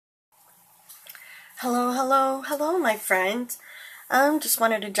Hello, hello, hello, my friends. Just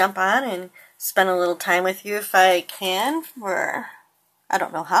wanted to jump on and spend a little time with you if I can for I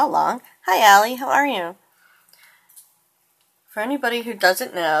don't know how long. Hi, Allie. How are you? For anybody who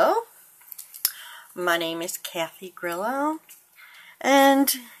doesn't know, my name is Kathygrillo,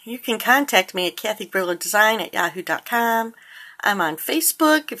 and you can contact me at Kathygrillodesign@yahoo.com. I'm on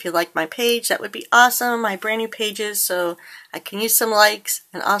Facebook. If you like my page, that would be awesome. My brand new pages, so I can use some likes,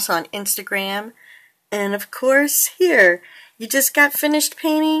 and also on Instagram. And of course, here, you just got finished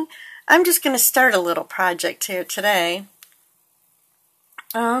painting. I'm just going to start a little project here today.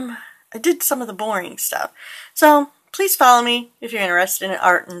 I did some of the boring stuff. So please follow me if you're interested in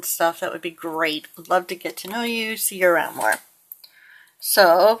art and stuff. That would be great. Would love to get to know you, see you around more.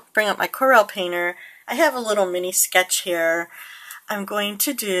 So, bring up my Corel painter. I have a little mini sketch here. I'm going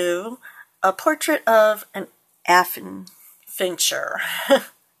to do a portrait of an Affenpinscher.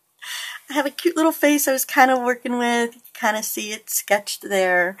 I have a cute little face I was kind of working with. You kind of see it sketched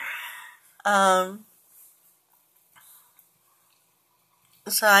there. So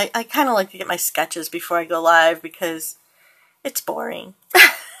I kind of like to get my sketches before I go live because it's boring.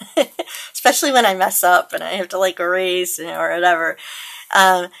 Especially when I mess up and I have to like erase or whatever.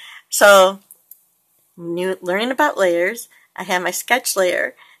 So learning about layers, I have my sketch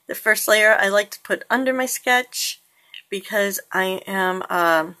layer. The first layer I like to put under my sketch because I am...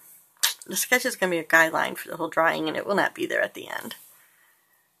 the sketch is going to be a guideline for the whole drawing, and it will not be there at the end.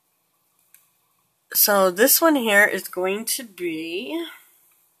 So this one here is going to be...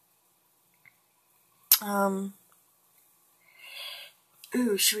 ooh,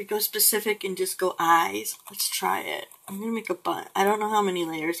 should we go specific and just go eyes? Let's try it. I'm going to make a bun. I don't know how many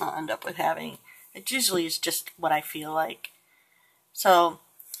layers I'll end up with having. It usually is just what I feel like. So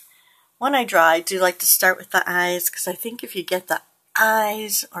when I draw, I do like to start with the eyes, because I think if you get the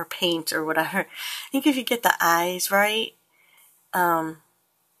eyes, or paint or whatever, I think if you get the eyes right, the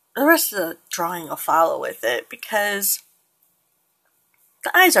rest of the drawing will follow with it, because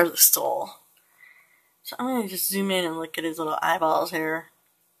the eyes are the soul. So I'm going to just zoom in and look at his little eyeballs here.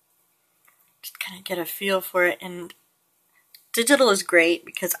 Just kind of get a feel for it. And digital is great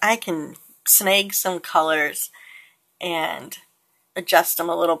because I can snag some colors and adjust them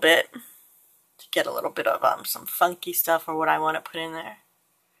a little bit to get a little bit of some funky stuff or what I want to put in there.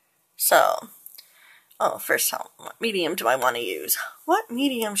 So, first, what medium do I want to use? What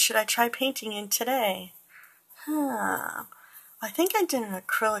medium should I try painting in today? I think I did an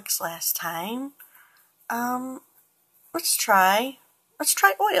acrylics last time. Let's try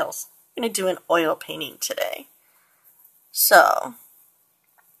oils. I'm going to do an oil painting today. So,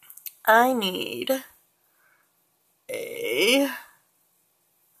 I need a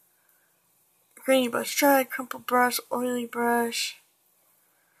grainy brush, dry, crumpled brush, oily brush.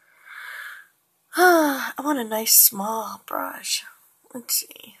 I want a nice small brush. Let's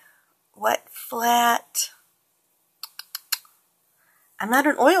see. Wet, flat. I'm not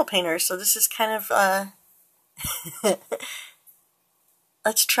an oil painter, so this is kind of,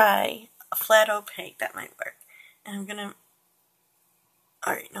 let's try a flat opaque. That might work. And I'm gonna...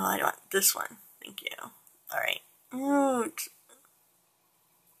 Alright, no, I don't want this one. Thank you. Alright.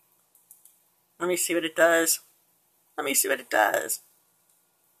 Let me see what it does. Let me see what it does.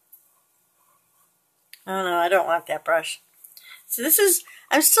 Oh no, I don't want that brush. So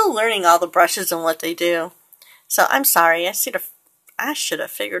I'm still learning all the brushes and what they do. So I'm sorry, I should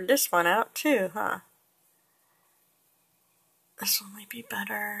have figured this one out too, huh? This one might be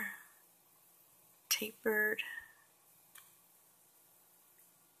better. Tapered.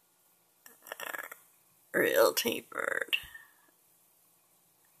 Real tapered.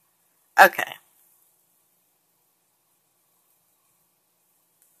 Okay.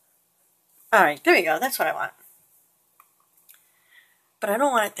 Alright, there we go. That's what I want. But I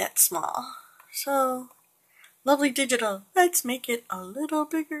don't want it that small. So, lovely digital. Let's make it a little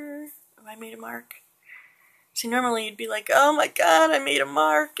bigger. Have I made a mark? See, normally you'd be like, oh my god, I made a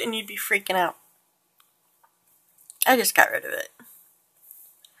mark, and you'd be freaking out. I just got rid of it.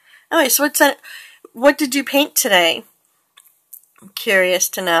 Anyway, so what did you paint today? I'm curious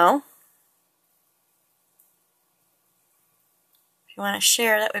to know. If you want to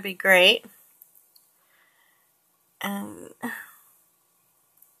share, that would be great. And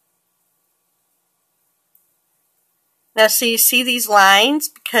now, so you see these lines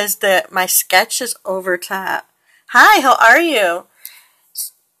because my sketch is over top. Hi, how are you?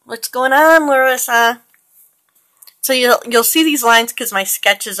 What's going on, Larissa? So you'll see these lines because my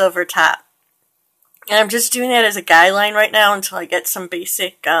sketch is over top. And I'm just doing that as a guideline right now until I get some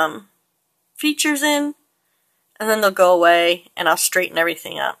basic features in. And then they'll go away and I'll straighten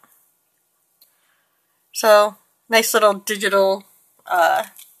everything up. So, nice little digital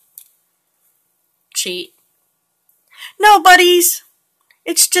cheat. No, buddies!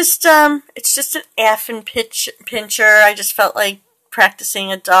 It's just an Affenpinscher. I just felt like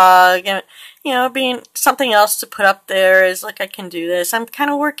practicing a dog and, you know, being something else to put up there is like I can do this. I'm kind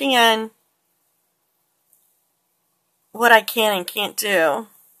of working on what I can and can't do.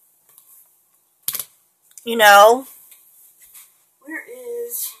 You know? Where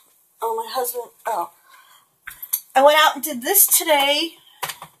is... Oh, my husband... Oh. I went out and did this today.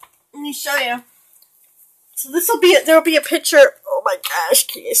 Let me show you. So this will be... There'll be a picture... Oh my gosh,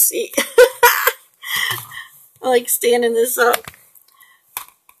 can you see? I like standing this up.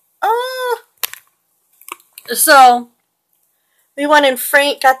 So, we went and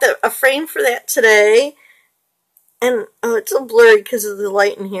got a frame for that today. And, oh, it's so blurry because of the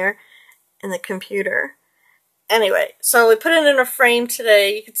light in here. And the computer. Anyway, so we put it in a frame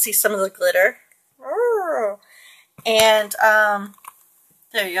today. You can see some of the glitter. And,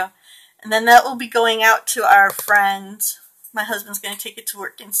 there you go. And then that will be going out to our friends. My husband's going to take it to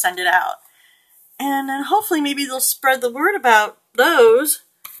work and send it out. And then hopefully maybe they'll spread the word about those.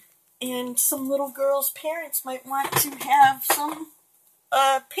 And some little girls' parents might want to have some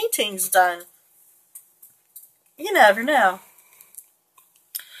paintings done. You never know.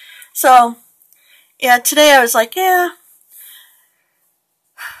 So, yeah, today I was like, yeah,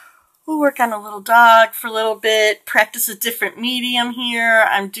 we'll work on a little dog for a little bit, practice a different medium here.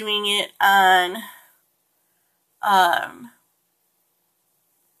 I'm doing it on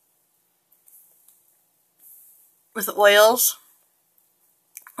with oils.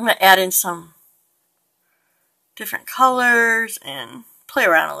 I'm going to add in some different colors and play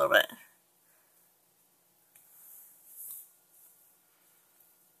around a little bit.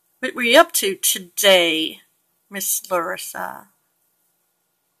 What were you up to today, Miss Larissa?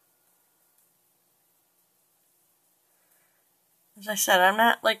 As I said, I'm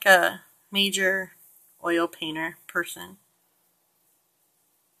not like a major oil painter person.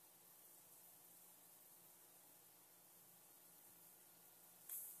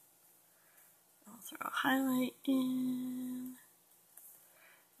 I'll throw a highlight in.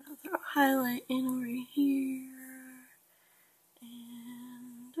 I'll throw a highlight in over here.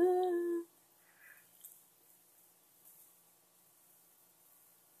 And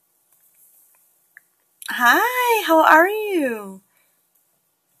hi, how are you?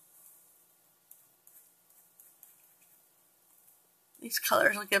 These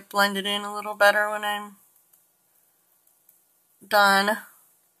colors will get blended in a little better when I'm done.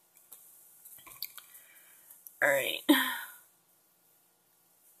 Alright.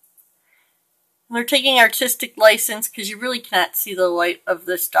 We're taking artistic license because you really cannot see the white of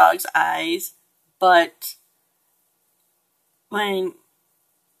this dog's eyes. But in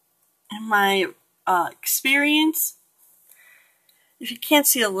my experience, if you can't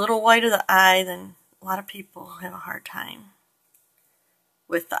see a little white of the eye, then a lot of people have a hard time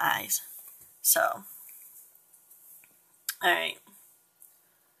with the eyes. So, alright.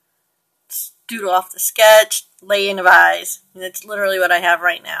 Let's doodle off the sketch, lay in of eyes. And that's literally what I have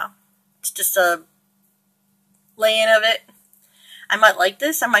right now. It's just a lay-in of it. I might like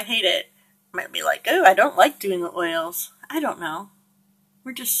this, I might hate it. I might be like, oh, I don't like doing the oils. I don't know.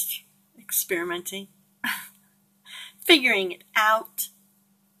 We're just experimenting. Figuring it out.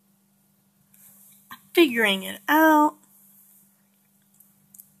 Figuring it out.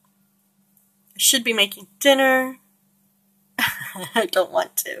 I should be making dinner. I don't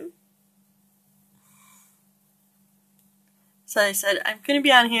want to. So I said, I'm going to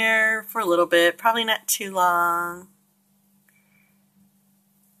be on here for a little bit, probably not too long.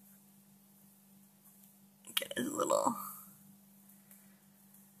 Get a little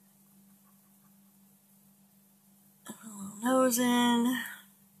nose in.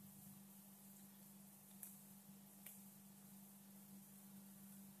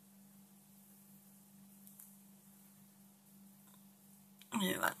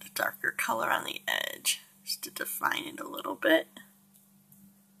 I want the darker color on the edge, just to define it a little bit.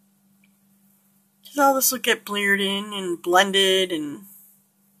 Because all this will get bleared in and blended and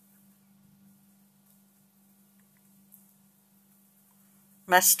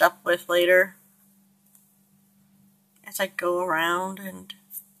messed up with later as I go around and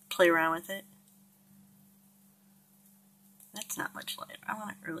play around with it. That's not much lighter. I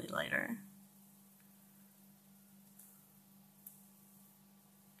want it really lighter.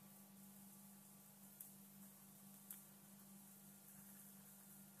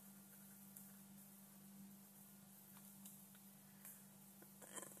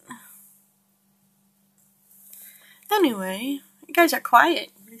 Anyway, you guys are quiet.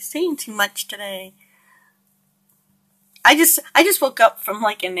 You're saying too much today. I just woke up from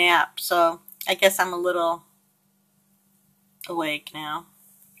like a nap, so I guess I'm a little awake now.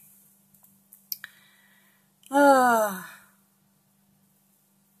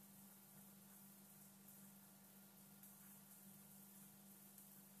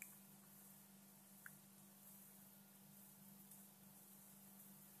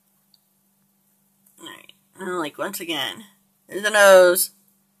 Alright, and like once again, there's the nose.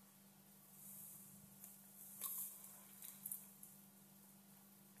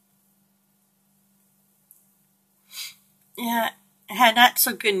 Yeah, I had not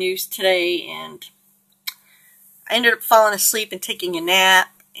so good news today, and I ended up falling asleep and taking a nap,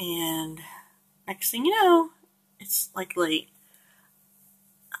 and next thing you know, it's like late.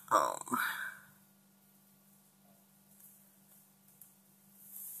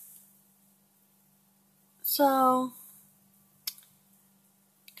 So,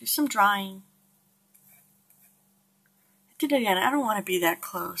 do some drawing. I did it again. I don't want to be that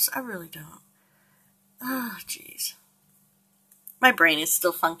close. I really don't. Oh, jeez. My brain is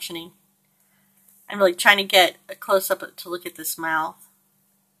still functioning. I'm really trying to get a close-up to look at this mouth.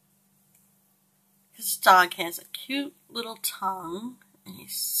 This dog has a cute little tongue, and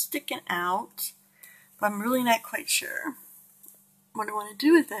he's sticking out, but I'm really not quite sure what I want to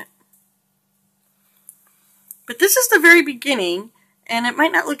do with it. But this is the very beginning, and it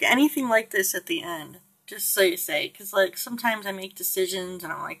might not look anything like this at the end, just so you say, because like sometimes I make decisions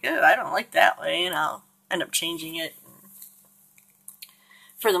and I'm like, oh, I don't like that way, and I'll end up changing it.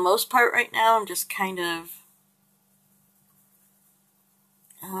 For the most part right now, I'm just kind of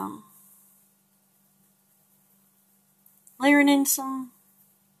layering in some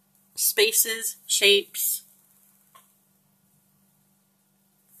spaces, shapes.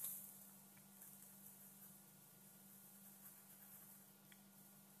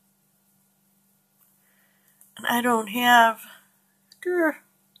 And I don't have... I'm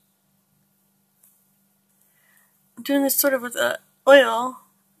doing this sort of with a oil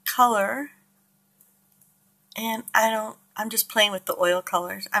color, and I'm just playing with the oil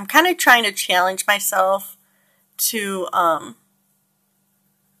colors. I'm kind of trying to challenge myself to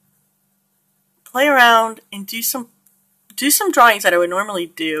play around and do some drawings that I would normally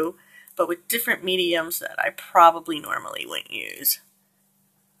do, but with different mediums that I probably normally wouldn't use,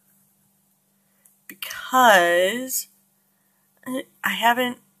 because I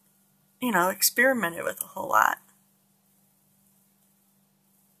haven't, experimented with a whole lot.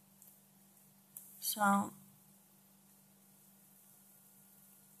 So,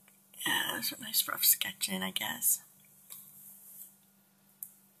 yeah, that's a nice rough sketching, I guess.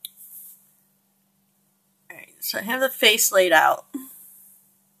 Alright, so I have the face laid out,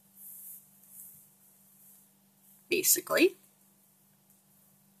 basically.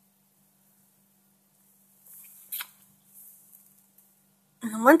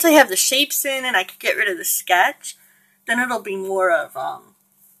 And once I have the shapes in and I can get rid of the sketch, then it'll be more of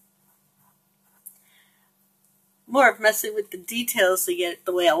messing with the details to get it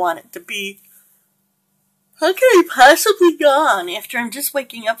the way I want it to be. How can I possibly go on after I'm just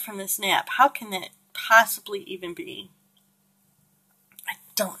waking up from this nap? How can that possibly even be? I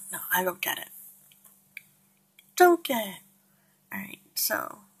don't know. I don't get it. Don't get it. Alright,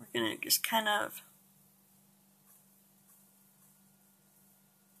 so we're going to just kind of...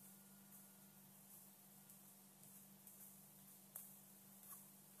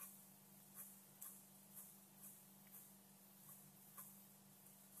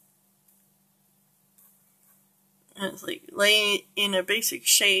 It's like laying in a basic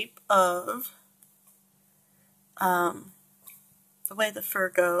shape of the way the fur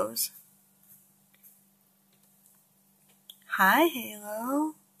goes. Hi,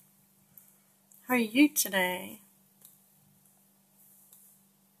 Halo. How are you today?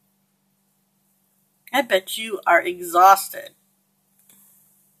 I bet you are exhausted.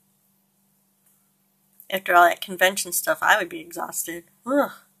 After all that convention stuff, I would be exhausted.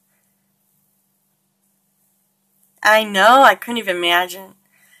 Ugh. I know, I couldn't even imagine.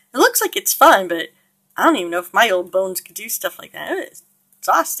 It looks like it's fun, but I don't even know if my old bones could do stuff like that. It is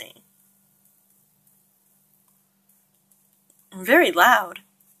exhausting. And very loud.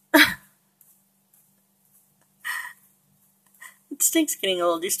 It stinks getting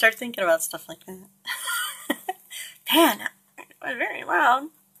old. You start thinking about stuff like that. Man, it was very loud.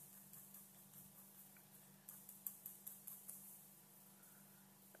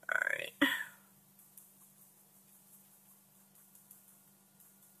 Alright.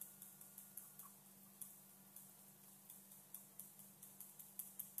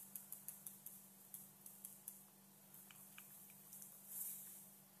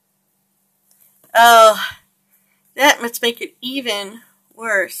 Oh, That must make it even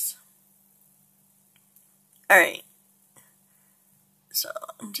worse. Alright. So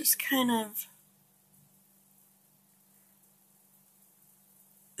I'm just kind of...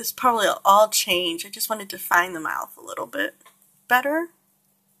 This probably will all change. I just want to define the mouth a little bit better.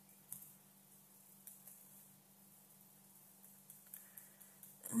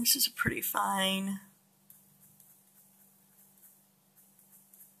 And this is a pretty fine...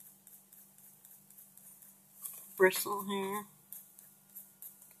 bristle here.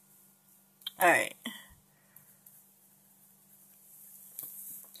 Alright.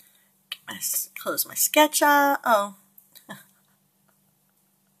 Close my sketch on. Oh.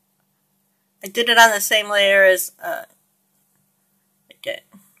 I did it on the same layer as I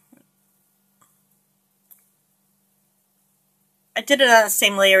did it on the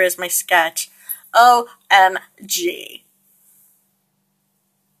same layer as my sketch. OMG.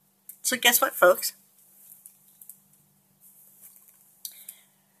 So guess what, folks?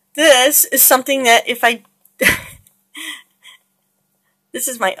 This is something that if I... This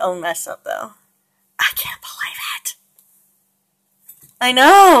is my own mess up, though. I can't believe it. I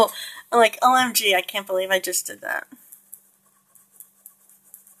know. I'm like, OMG, I can't believe I just did that.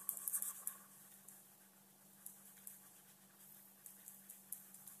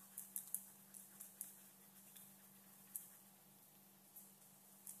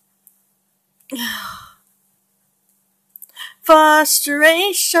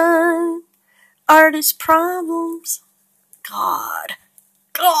 Frustration. Artist problems. God.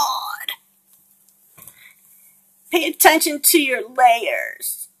 Pay attention to your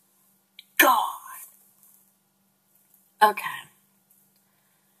layers. God. Okay.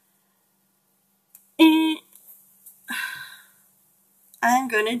 I'm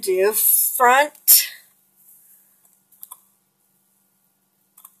going to do front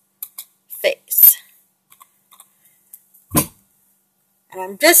face.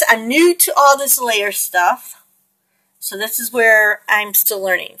 And I'm new to all this layer stuff. So this is where I'm still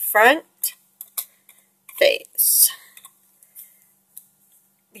learning. Front face.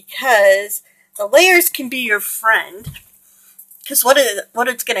 Because the layers can be your friend. Because what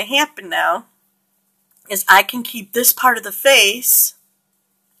it's going to happen now is I can keep this part of the face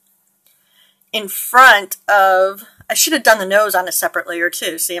in front of... I should have done the nose on a separate layer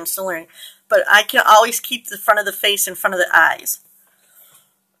too. See, I'm still learning. But I can always keep the front of the face in front of the eyes.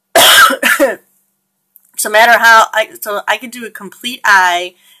 So matter how I could do a complete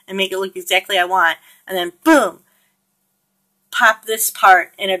eye and make it look exactly I want, and then boom, pop this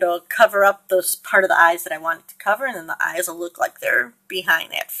part and it'll cover up those part of the eyes that I want it to cover, and then the eyes will look like they're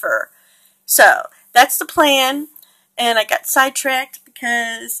behind that fur. So that's the plan, and I got sidetracked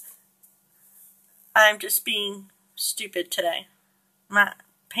because I'm just being stupid today. I'm not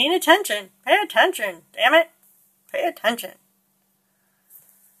paying attention. Pay attention, damn it. Pay attention.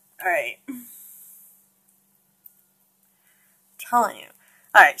 Alright. Telling you.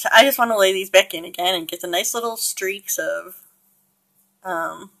 Alright, so I just want to lay these back in again and get the nice little streaks of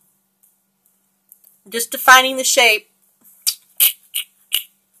just defining the shape.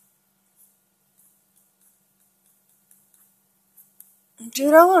 Do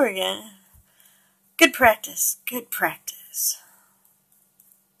it all over again. Good practice. Good practice.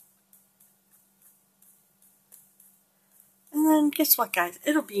 And then guess what, guys?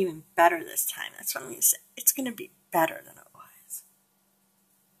 It'll be even better this time. That's what I'm going to say. It's going to be better than it was.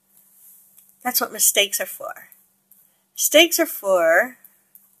 That's what mistakes are for. Mistakes are for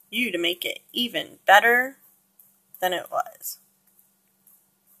you to make it even better than it was.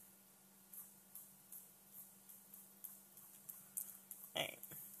 Right.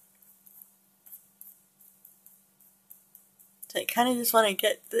 So I kind of just want to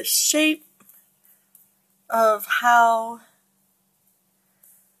get the shape of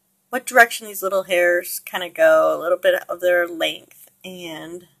what direction these little hairs kind of go, a little bit of their length,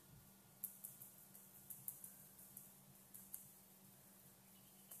 and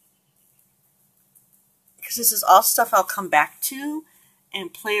because this is all stuff I'll come back to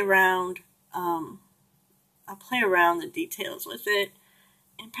and play around. I'll play around the details with it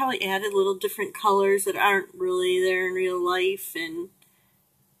and probably add a little different colors that aren't really there in real life and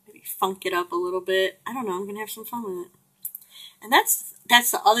maybe funk it up a little bit. I don't know. I'm going to have some fun with it. And that's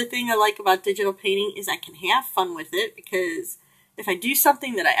the other thing I like about digital painting is I can have fun with it, because if I do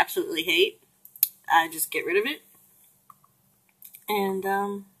something that I absolutely hate, I just get rid of it and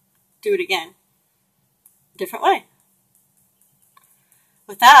do it again. Different way.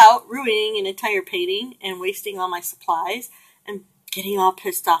 Without ruining an entire painting and wasting all my supplies and getting all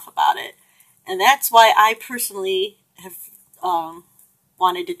pissed off about it. And that's why I personally have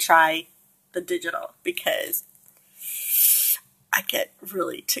wanted to try the digital, because I get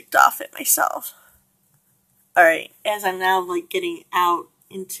really ticked off at myself. Alright, as I'm now like getting out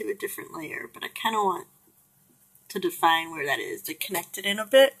into a different layer, but I kind of want to define where that is, to connect it in a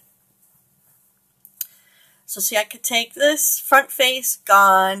bit. So see, I could take this front face,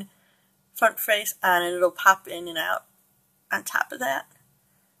 gone, front face on, and it'll pop in and out on top of that.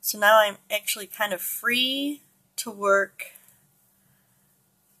 So now I'm actually kind of free to work.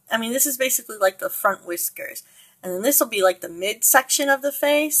 I mean, this is basically like the front whiskers. And then this will be like the midsection of the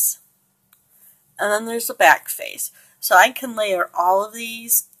face. And then there's the back face. So I can layer all of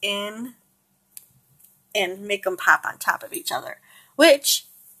these in and make them pop on top of each other, which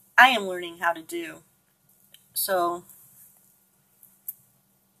I am learning how to do. So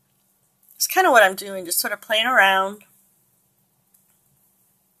it's kind of what I'm doing, just sort of playing around.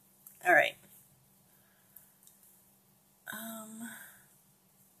 All right.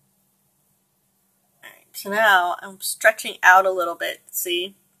 So now I'm stretching out a little bit,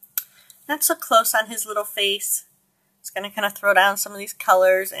 see? Not so close on his little face. It's going to kind of throw down some of these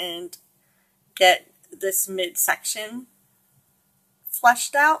colors and get this midsection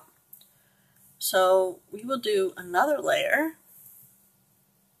fleshed out. So we will do another layer.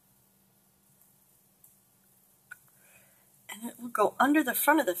 And it will go under the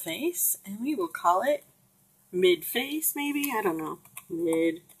front of the face, and we will call it mid-face, maybe? I don't know.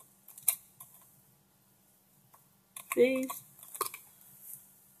 Mid-face.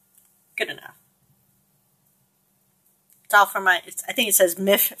 Good enough. It's all for my, I think it says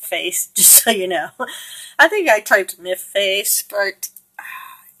MIF face, just so you know. I think I typed MIF face, but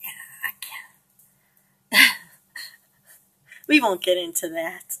yeah, I can't. We won't get into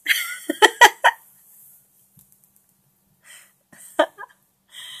that.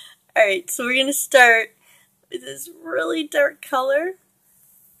 Alright, so we're going to start with this really dark color.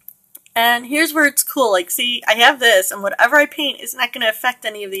 And here's where it's cool. Like, see, I have this, and whatever I paint is not going to affect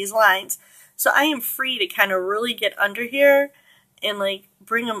any of these lines. So I am free to kind of really get under here and, like,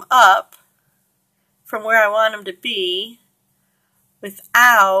 bring them up from where I want them to be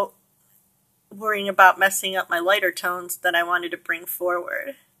without worrying about messing up my lighter tones that I wanted to bring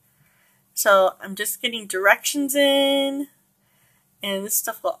forward. So I'm just getting directions in, and this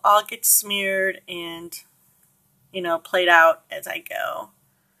stuff will all get smeared and, you know, played out as I go.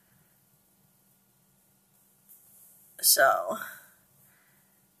 So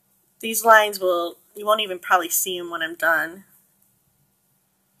these lines you won't even probably see them when I'm done.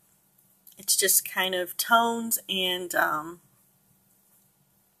 It's just kind of tones and the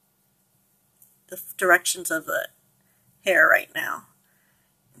directions of the hair right now.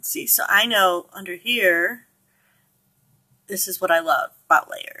 And see, so I know under here, this is what I love about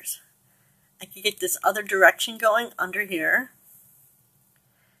layers. I can get this other direction going under here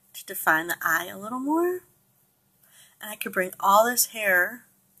to define the eye a little more. And I could bring all this hair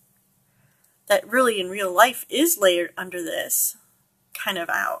that really in real life is layered under this kind of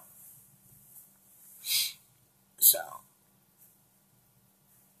out. So.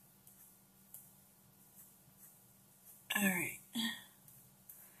 Alright.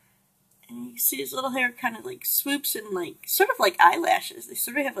 And you see his little hair kind of like swoops and like, sort of like eyelashes. They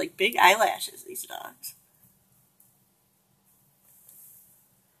sort of have like big eyelashes, these dogs.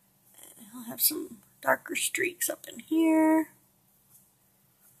 And he'll have some darker streaks up in here.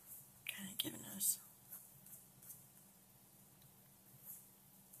 Kind of giving us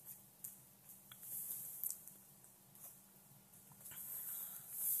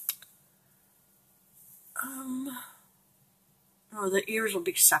oh, the ears will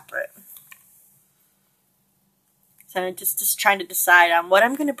be separate. So I'm just trying to decide on what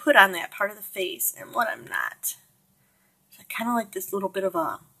I'm going to put on that part of the face and what I'm not. So I kind of like this little bit of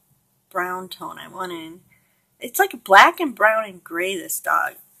a brown tone I want in. It's like black and brown and gray, this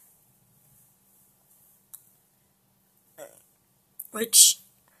dog. Which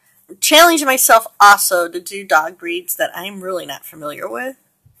I'm challenging myself also to do dog breeds that I'm really not familiar with.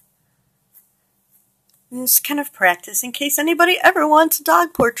 And just kind of practice in case anybody ever wants a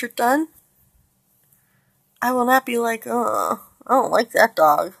dog portrait done. I will not be like, oh, I don't like that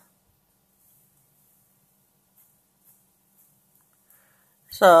dog.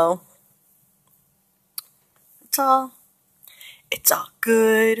 So it's all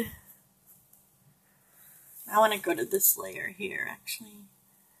good. I want to go to this layer here, actually.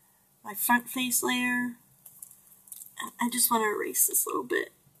 My front face layer. I just want to erase this a little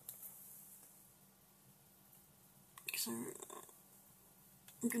bit. So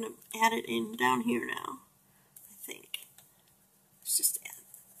I'm going to add it in down here now, I think. Let's just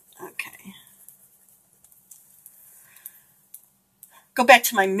add. Okay. Go back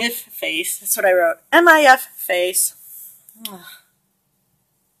to my MIF face. That's what I wrote. MIF face. Ugh.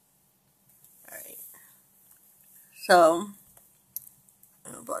 So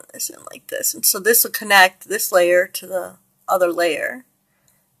I'll blend this in like this. And so this will connect this layer to the other layer.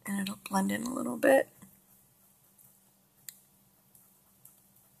 And it'll blend in a little bit.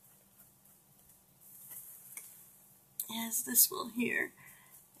 As this will here.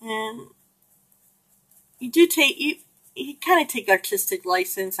 And you do take, you kind of take artistic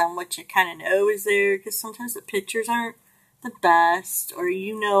license on what you kind of know is there, because sometimes the pictures aren't the best, or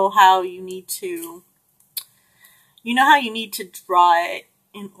you know how you need to draw it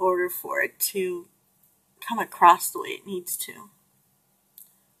in order for it to come across the way it needs to.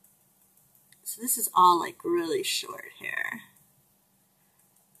 So this is all like really short hair.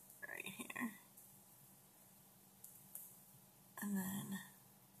 Right here. And then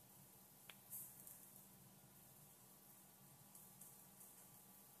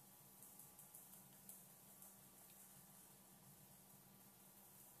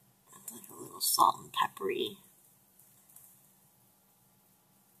like a little salt and peppery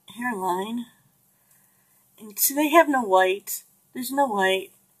hairline. And see, they have no white. There's no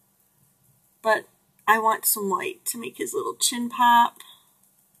white. But I want some white to make his little chin pop.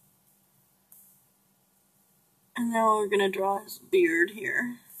 And now we're going to draw his beard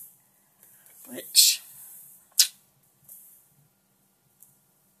here. Which...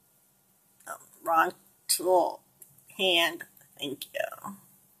 oh, wrong tool. Hand. Thank you.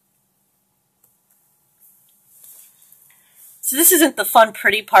 So this isn't the fun,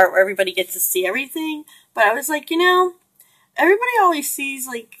 pretty part where everybody gets to see everything. But I was like, you know, everybody always sees,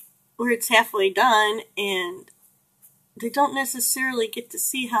 like, where it's halfway done, and they don't necessarily get to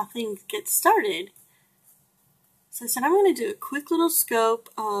see how things get started. So I said, I'm going to do a quick little scope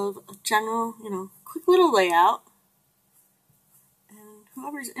of a general, you know, quick little layout. And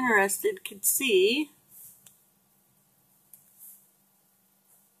whoever's interested could see.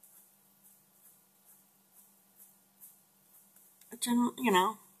 A general, you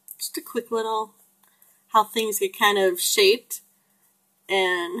know, just a quick little, how things get kind of shaped.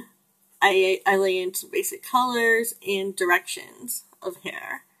 And I lay in some basic colors and directions of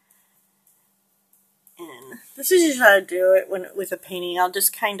hair. And this is usually how I do it with a painting. I'll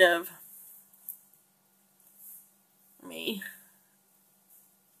just kind of, let me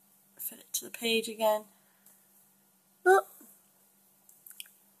fit it to the page again. Oh.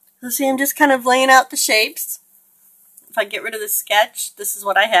 So see, I'm just kind of laying out the shapes. If I get rid of the sketch, this is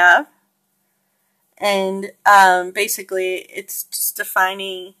what I have. And basically, it's just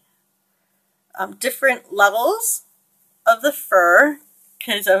defining different levels of the fur,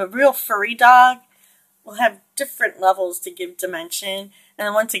 because a real furry dog will have different levels to give dimension. And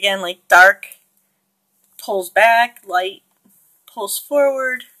then once again, like dark pulls back, light pulls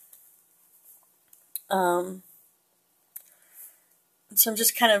forward. So I'm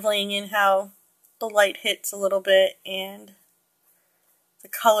just kind of laying in how the light hits a little bit, and the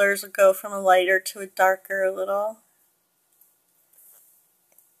colors will go from a lighter to a darker a little.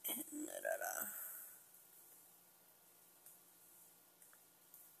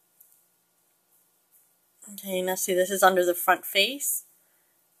 Okay, now see, this is under the front face,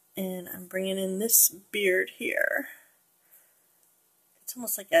 and I'm bringing in this beard here. It's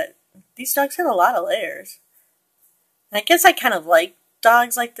almost like these dogs have a lot of layers. And I guess I kind of like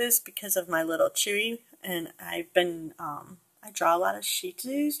dogs like this because of my little Chewy, and I draw a lot of Shih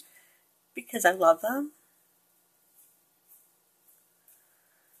Tzus because I love them.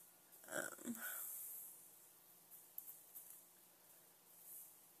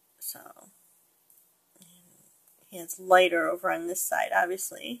 So he has lighter over on this side,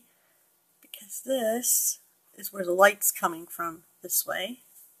 obviously, because this is where the light's coming from this way.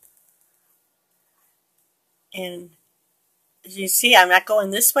 And as you see, I'm not going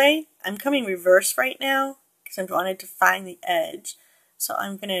this way. I'm coming reverse right now because I'm wanting to find the edge. So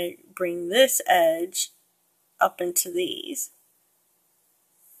I'm going to bring this edge up into these.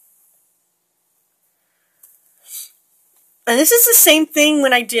 And this is the same thing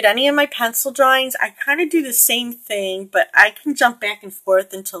when I did any of my pencil drawings. I kind of do the same thing, but I can jump back and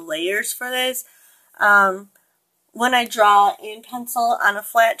forth into layers for this. When I draw in pencil on a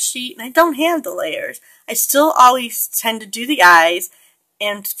flat sheet, and I don't have the layers, I still always tend to do the eyes.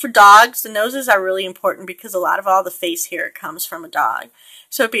 And for dogs, the noses are really important because a lot of all the face hair comes from a dog.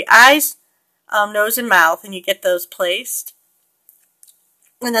 So it'd be eyes, nose, and mouth, and you get those placed.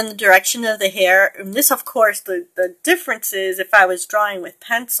 And then the direction of the hair. And this, of course, the difference is if I was drawing with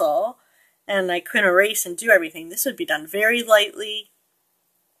pencil and I couldn't erase and do everything, this would be done very lightly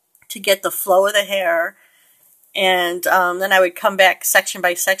to get the flow of the hair. And then I would come back section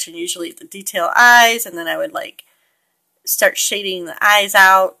by section, usually at the detail eyes, and then I would like start shading the eyes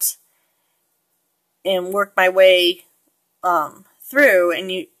out. and work my way through,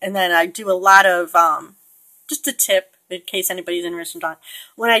 and then I do a lot of just a tip in case anybody's interested in drawing.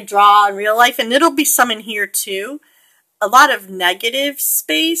 When I draw in real life, and it'll be some in here too, a lot of negative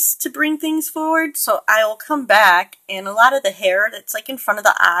space to bring things forward. So I will come back, and a lot of the hair that's like in front of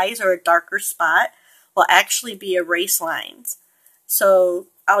the eyes or a darker spot will actually be erase lines. So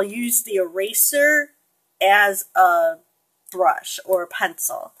I'll use the eraser as a brush or a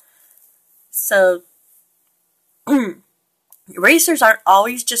pencil. So erasers aren't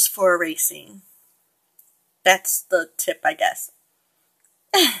always just for erasing. That's the tip, I guess.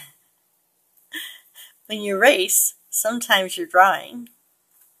 When you erase, sometimes you're drawing.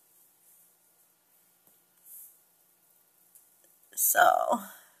 So,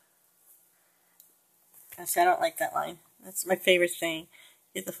 I don't like that line. That's my favorite thing.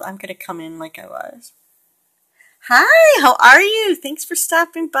 I'm going to come in like I was. Hi, how are you? Thanks for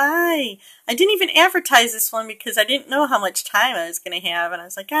stopping by. I didn't even advertise this one because I didn't know how much time I was going to have. And I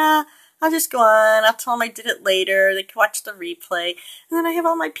was like, I'll just go on. I'll tell them I did it later. They can watch the replay. And then I have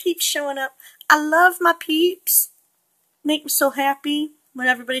all my peeps showing up. I love my peeps. Make me so happy when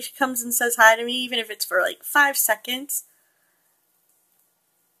everybody comes and says hi to me, even if it's for like 5 seconds.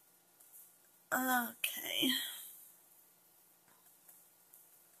 Okay.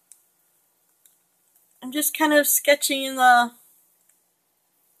 I'm just kind of sketching like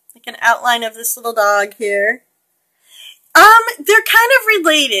an outline of this little dog here. They're kind of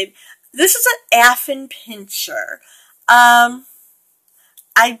related. This is an Affenpinscher.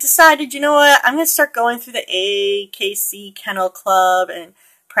 I decided, you know what, I'm going to start going through the AKC Kennel Club and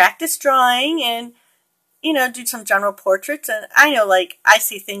practice drawing and, you know, do some general portraits. And I know, like, I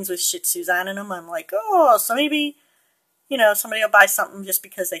see things with Shih Tzus on in them. I'm like, oh, so maybe, you know, somebody will buy something just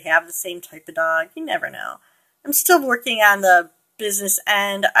because they have the same type of dog. You never know. I'm still working on the business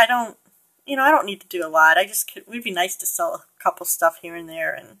end. I don't need to do a lot. It would be nice to sell a couple stuff here and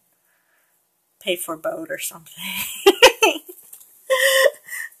there and pay for a boat or something.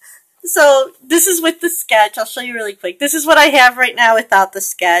 So this is with the sketch. I'll show you really quick. This is what I have right now without the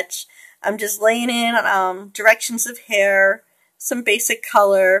sketch. I'm just laying in directions of hair, some basic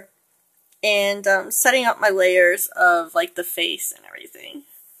color, and setting up my layers of like the face and everything.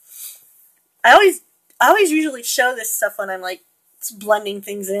 I always usually show this stuff when I'm like blending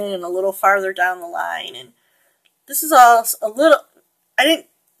things in and a little farther down the line. And this is all a little. I didn't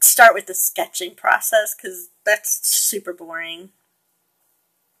start with the sketching process because that's super boring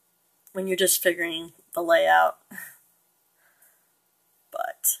when you're just figuring the layout.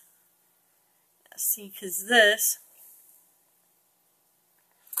 But see, because this,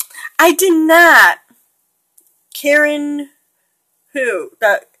 I did not. Karen, who?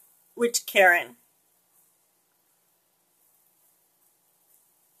 Which Karen?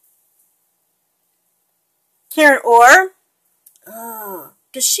 Karen Orr? Oh,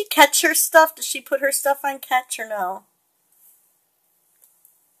 does she catch her stuff? Does she put her stuff on catch or no?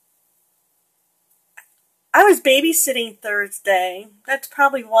 I was babysitting Thursday. That's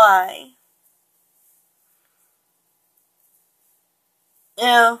probably why.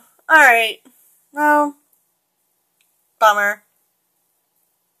 Yeah, alright. Well, bummer.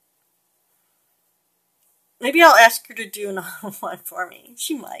 Maybe I'll ask her to do another one for me.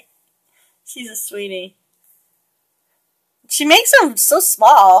 She might. She's a sweetie. She makes them so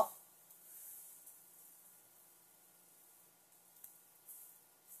small.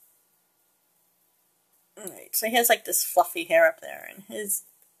 Alright, so he has like this fluffy hair up there, and his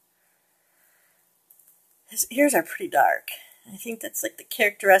ears are pretty dark. I think that's like the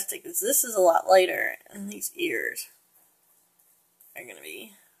characteristic, is this is a lot lighter, and these ears are gonna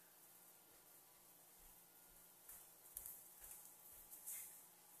be.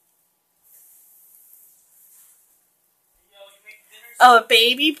 Oh, a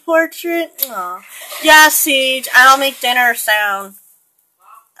baby portrait? Aw. Yeah, Siege, I'll make dinner soon.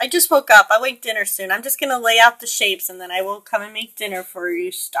 I just woke up. I'll make dinner soon. I'm just going to lay out the shapes and then I will come and make dinner for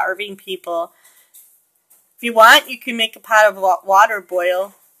you starving people. If you want, you can make a pot of water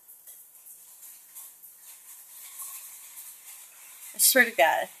boil. I swear to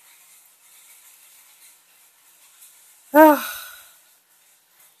God. Oh.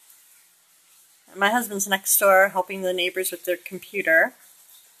 My husband's next door helping the neighbors with their computer.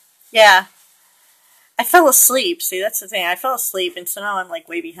 Yeah. I fell asleep. See, that's the thing. I fell asleep, and so now I'm like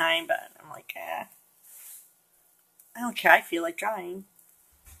way behind, but I'm like, I don't care. I feel like drawing.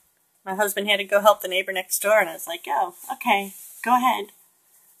 My husband had to go help the neighbor next door, and I was like, oh, okay, go ahead.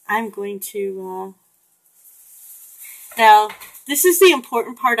 I'm going to, Now, this is the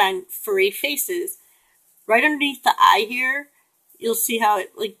important part on furry faces. Right underneath the eye here, you'll see how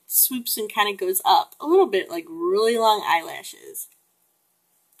it like swoops and kind of goes up a little bit, like really long eyelashes.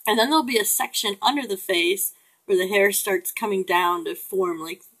 And then there'll be a section under the face where the hair starts coming down to form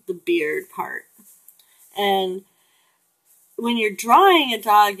like the beard part. And when you're drawing a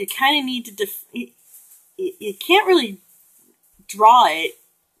dog, you kind of need to you can't really draw it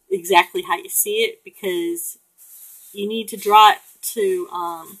exactly how you see it, because you need to draw it to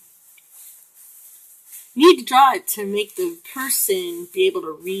make the person be able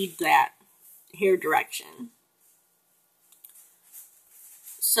to read that hair direction.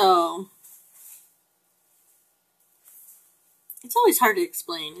 So it's always hard to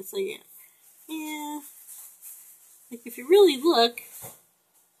explain. It's like, yeah, like if you really look,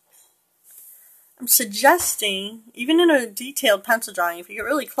 I'm suggesting, even in a detailed pencil drawing, if you get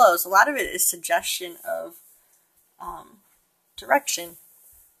really close, a lot of it is suggestion of direction.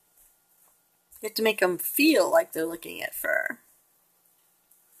 You have to make them feel like they're looking at fur.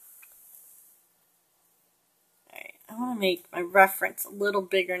 Alright, I want to make my reference a little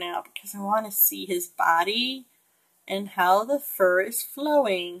bigger now because I want to see his body and how the fur is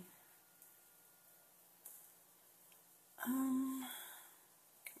flowing.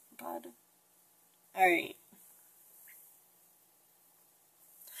 Alright.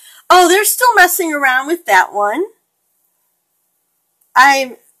 Oh, they're still messing around with that one.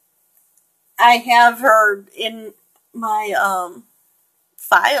 I have her in my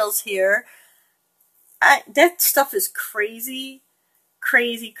files here. That stuff is crazy,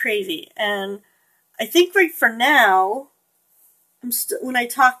 and I think right for now, when I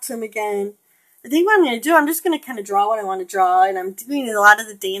talk to him again, I think what I'm going to do, I'm just going to kind of draw what I want to draw, and I'm doing a lot of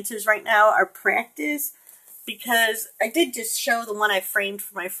the dancers right now are practice, because I did just show the one I framed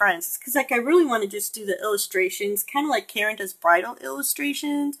for my friends. Because like I really want to just do the illustrations, kind of like Karen does bridal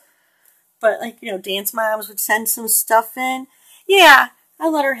illustrations, but like, you know, dance moms would send some stuff in. Yeah, I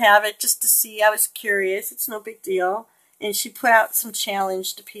let her have it just to see. I was curious. It's no big deal. And she put out some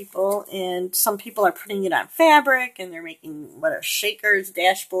challenge to people, and some people are putting it on fabric, and they're making, whatever, shakers,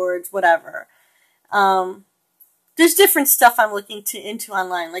 dashboards, whatever. There's different stuff I'm looking into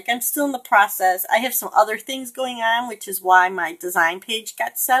online. Like, I'm still in the process. I have some other things going on, which is why my design page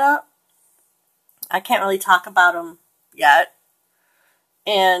got set up. I can't really talk about them yet.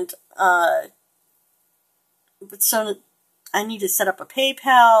 And, but so I need to set up a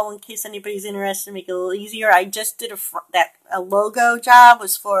PayPal in case anybody's interested to make it a little easier. I just did a logo job,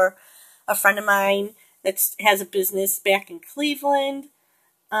 was for a friend of mine that has a business back in Cleveland.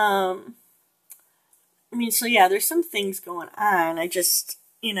 I mean, so yeah, there's some things going on. I just,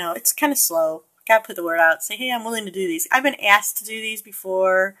 you know, it's kind of slow. Gotta put the word out. Say, hey, I'm willing to do these. I've been asked to do these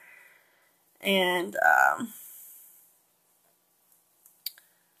before. And,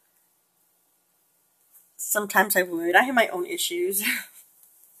 sometimes I would. I have my own issues.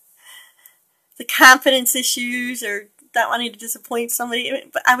 The confidence issues, or not wanting to disappoint somebody.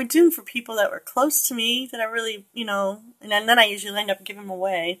 But I would do them for people that were close to me, that I really, you know, and then I usually end up giving them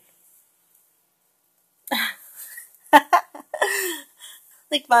away.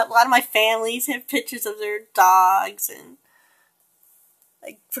 Like, a lot of my families have pictures of their dogs, and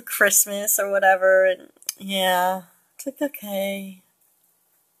like for Christmas or whatever, and yeah, it's like, okay,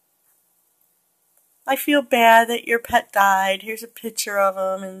 I feel bad that your pet died, here's a picture of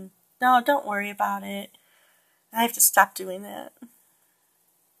him, and no, don't worry about it. I have to stop doing that.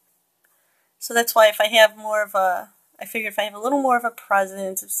 So that's why if I have more of a, I figure if I have a little more of a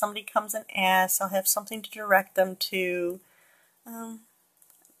presence, if somebody comes and asks, I'll have something to direct them to. I'd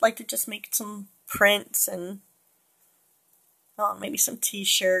like to just make some prints and maybe some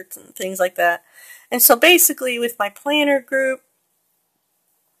t-shirts and things like that. And so basically with my planner group,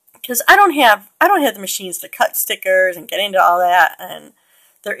 because I don't have the machines to cut stickers and get into all that, and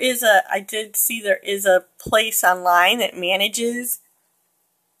I did see there is a place online that manages.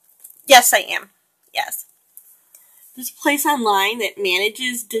 Yes, I am. Yes. There's a place online that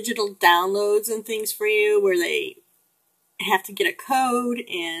manages digital downloads and things for you, where they have to get a code,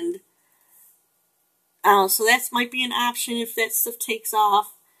 and so that might be an option if that stuff takes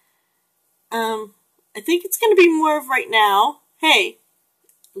off. I think it's going to be more of right now, hey,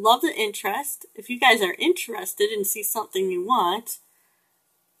 love the interest. If you guys are interested and see something you want,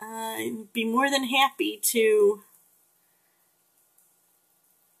 I'd be more than happy to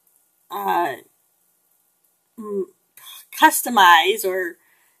customize or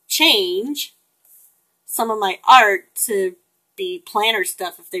change some of my art to be planner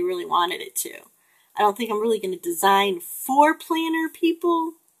stuff if they really wanted it to. I don't think I'm really going to design for planner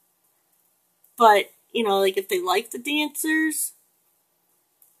people, but, you know, like if they like the dancers,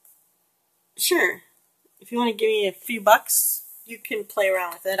 sure. If you want to give me a few bucks you can play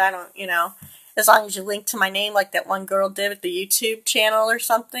around with it. I don't, you know, as long as you link to my name like that one girl did with the YouTube channel or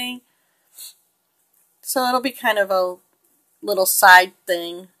something. So it'll be kind of a little side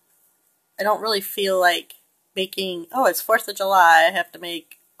thing. I don't really feel like making, oh, it's 4th of July, I have to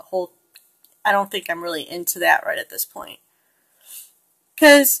make a whole, I don't think I'm really into that right at this point.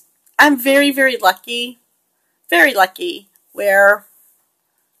 Because I'm very, very lucky, where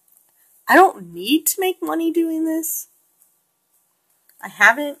I don't need to make money doing this. I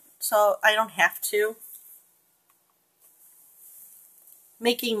haven't, so I don't have to.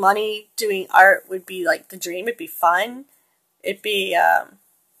 Making money doing art would be like the dream. It'd be fun. It'd be,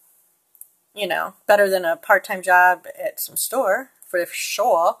 you know, better than a part-time job at some store, for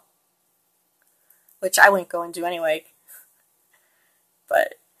sure. Which I wouldn't go and do anyway.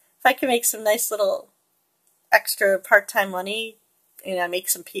 But if I could make some nice little extra part-time money, and I make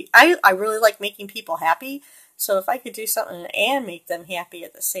some I really like making people happy. So if I could do something and make them happy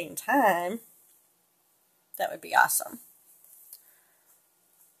at the same time, that would be awesome.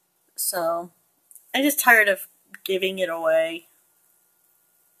 So I'm just tired of giving it away.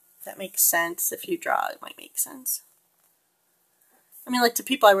 If that makes sense. If you draw, it might make sense. I mean, like, to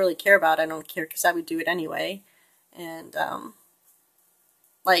people I really care about, I don't care because I would do it anyway. And,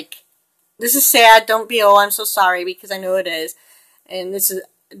 like, this is sad. Don't be, oh, I'm so sorry, because I know it is. And this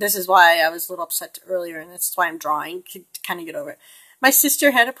is why I was a little upset earlier, and that's why I'm drawing, to kind of get over it. My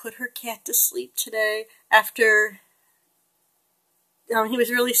sister had to put her cat to sleep today after he was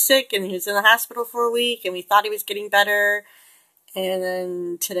really sick, and he was in the hospital for a week, and we thought he was getting better, and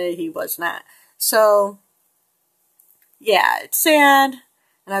then today he was not. So, yeah, it's sad,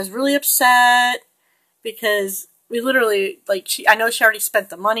 and I was really upset, because we literally, like, I know she already spent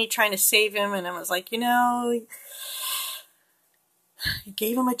the money trying to save him, and I was like, you know, you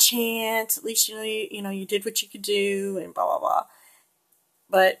gave him a chance, at least, you know, you did what you could do, and blah, blah, blah.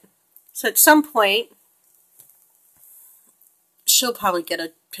 But, so at some point, she'll probably get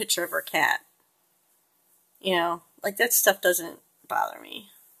a picture of her cat. You know, like, that stuff doesn't bother me.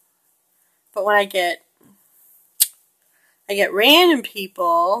 But when I get random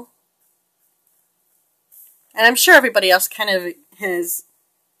people, and I'm sure everybody else kind of has,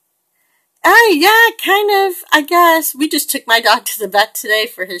 yeah, kind of, I guess. We just took my dog to the vet today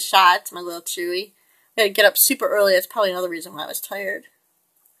for his shots, my little Chewy. We had to get up super early. That's probably another reason why I was tired.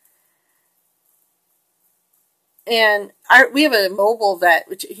 And we have a mobile vet,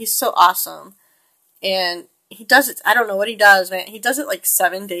 which he's so awesome. And he does it, I don't know what he does, man. He does it like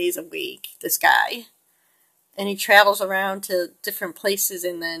 7 days a week, this guy. And he travels around to different places,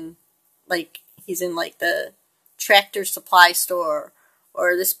 and then, like, he's in, like, the Tractor Supply store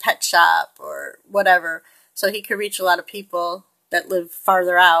or this pet shop or whatever. So he could reach a lot of people that live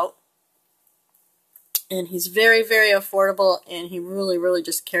farther out. And he's very, very affordable, and he really, really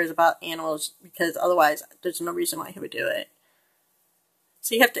just cares about animals, because otherwise there's no reason why he would do it.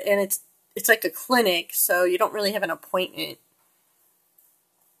 So you have to, and it's like a clinic, so you don't really have an appointment.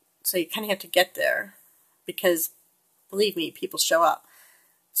 So you kind of have to get there, because believe me, people show up.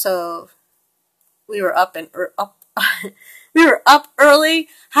 So we were up we were up early.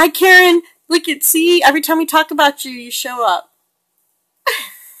 Hi, Karen. Look at, see, every time we talk about you, you show up.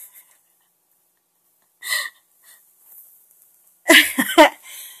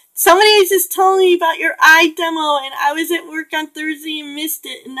 Somebody just told me about your eye demo, and I was at work on Thursday and missed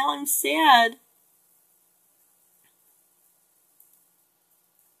it, and now I'm sad.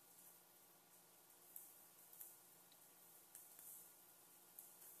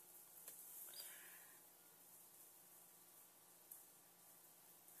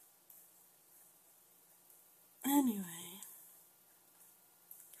 Anyway.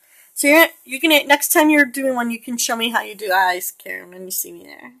 So you're gonna, next time you're doing one, you can show me how you do eyes, Karen, when you see me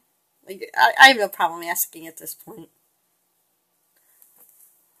there. Like, I have no problem asking at this point.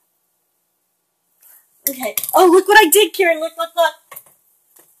 Okay. Oh, look what I did, Karen. Look, look,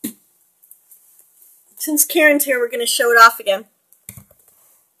 look. Since Karen's here, we're going to show it off again.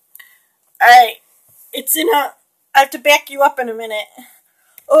 Alright. It's in a, I have to back you up in a minute.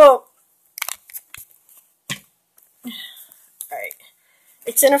 Oh. Alright.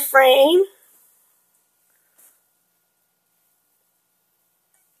 It's in a frame.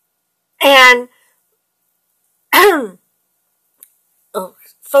 And, oh,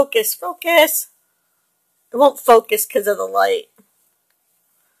 focus, focus. It won't focus because of the light.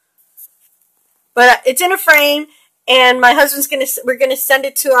 But it's in a frame, and my husband's we're gonna send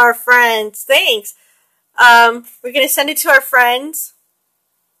it to our friends. Thanks. We're gonna send it to our friends.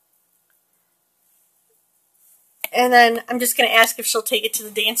 And then I'm just gonna ask if she'll take it to the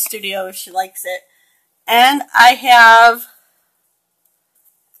dance studio if she likes it. And I have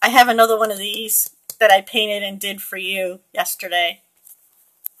I have another one of these that I painted and did for you yesterday.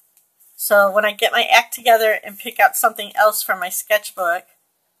 So when I get my act together and pick out something else from my sketchbook.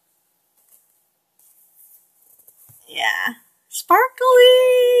 Yeah. Sparkly!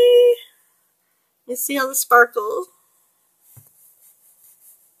 You see all the sparkles?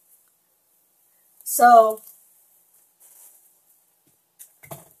 So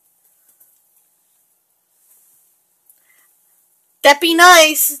that'd be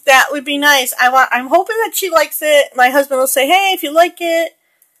nice. That would be nice. I'm hoping that she likes it. My husband will say, hey, if you like it,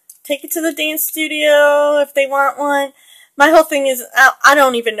 take it to the dance studio if they want one. My whole thing is, I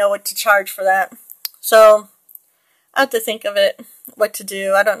don't even know what to charge for that. So I have to think of it, what to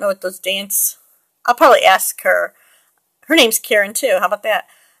do. I don't know what those dance. I'll probably ask her. Her name's Karen too. How about that?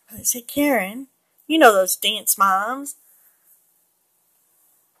 I say, Karen, you know those dance moms.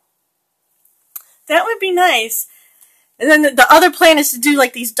 That would be nice. And then the other plan is to do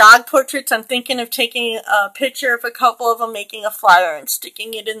like these dog portraits. I'm thinking of taking a picture of a couple of them, making a flyer and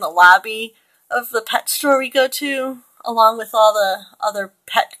sticking it in the lobby of the pet store we go to, along with all the other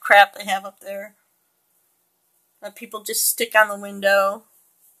pet crap they have up there that people just stick on the window.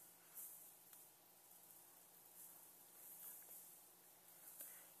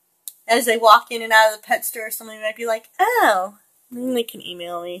 As they walk in and out of the pet store, somebody might be like, oh, and then they can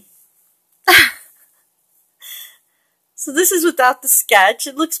email me. So this is without the sketch.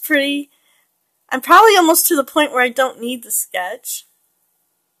 It looks pretty. I'm probably almost to the point where I don't need the sketch.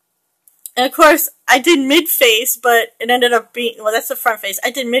 And of course, I did mid-face, but it ended up being, well, that's the front face.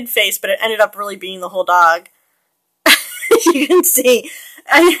 I did mid-face, but it ended up really being the whole dog. You can see.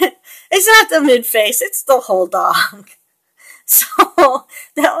 It's not the mid-face, it's the whole dog. So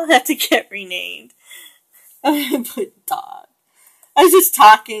that will have to get renamed. I'm going to put dog. I was just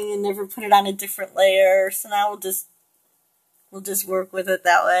talking and never put it on a different layer, so now we'll just work with it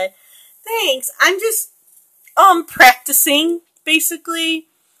that way. Thanks. I'm just practicing, basically.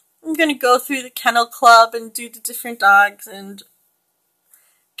 I'm going to go through the kennel club and do the different dogs and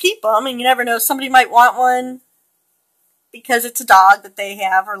keep them. And you never know, somebody might want one because it's a dog that they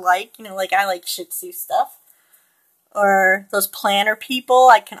have or like. You know, like I like Shih Tzu stuff. Or those planner people,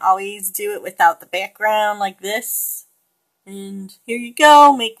 I can always do it without the background like this. And here you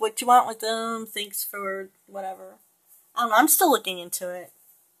go, make what you want with them. Thanks for whatever. I don't know, I'm still looking into it.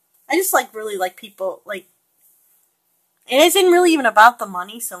 I just really like people, like, it isn't really even about the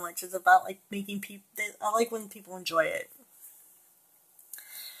money so much. It's about, like, making people, I like when people enjoy it.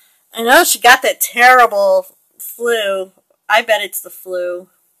 I know she got that terrible flu. I bet it's the flu.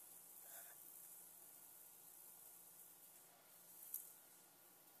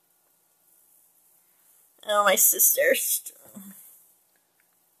 Oh, my sister.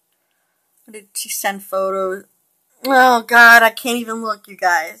 Did she send photos? Oh, God, I can't even look, you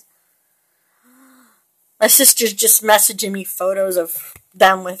guys. My sister's just messaging me photos of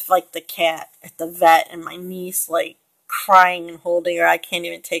them with, like, the cat at the vet and my niece, like, crying and holding her. I can't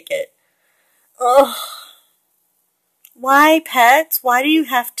even take it. Ugh. Why, pets? Why do you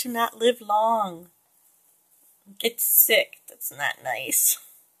have to not live long? Get sick. That's not nice.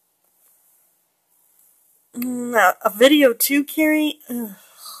 A video too, Carrie? Ugh.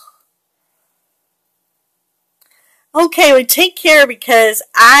 Okay, well, take care because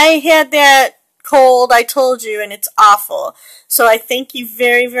I had that cold, I told you, and it's awful. So I thank you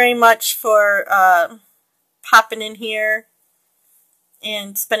very, very much for popping in here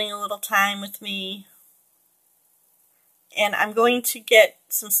and spending a little time with me. And I'm going to get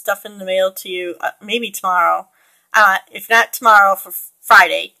some stuff in the mail to you, maybe tomorrow. If not tomorrow, for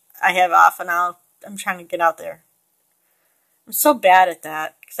Friday, I have off, and I'm trying to get out there. I'm so bad at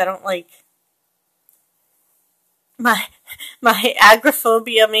that, because I don't like... My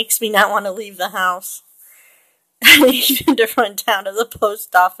agoraphobia makes me not want to leave the house. I even to run down to the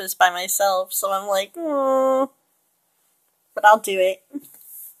post office by myself, so I'm like, oh. But I'll do it.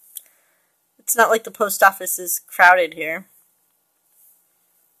 It's not like the post office is crowded here.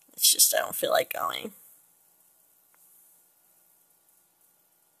 It's just I don't feel like going.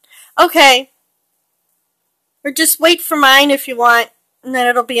 Okay. Or just wait for mine if you want, and then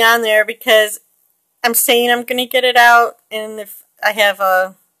it'll be on there because I'm saying I'm going to get it out, and if I have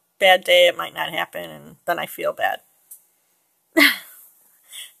a bad day, it might not happen, and then I feel bad.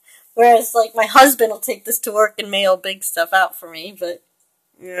 Whereas, like, my husband will take this to work and mail big stuff out for me, but,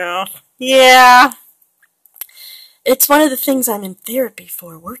 yeah. It's one of the things I'm in therapy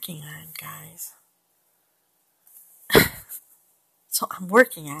for working on, guys. So I'm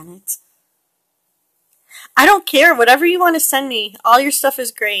working on it. I don't care. Whatever you want to send me, all your stuff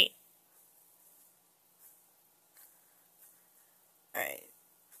is great. Alright.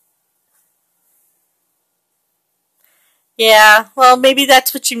 Yeah, well, maybe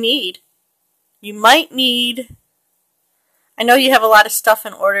that's what you need. You might need... I know you have a lot of stuff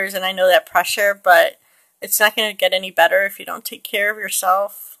in orders, and I know that pressure, but it's not going to get any better if you don't take care of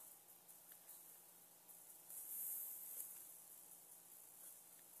yourself.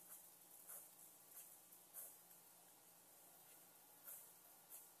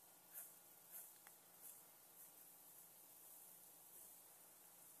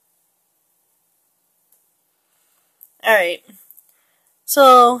 Alright,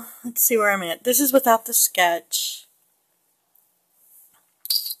 so let's see where I'm at. This is without the sketch.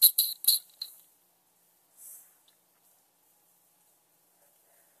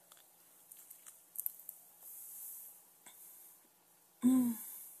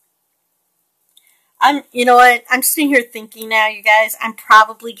 You know what, I'm sitting here thinking now, you guys, I'm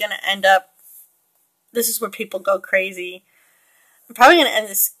probably going to end up, this is where people go crazy. I'm probably going to end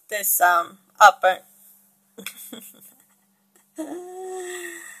this up, but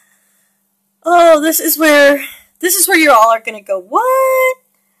oh, this is where you all are going to go, what?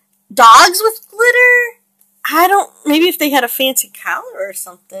 Dogs with glitter? I don't, maybe if they had a fancy collar or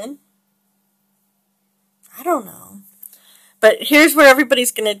something. I don't know. But here's where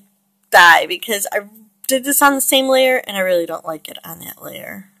everybody's going to die, because I did this on the same layer, and I really don't like it on that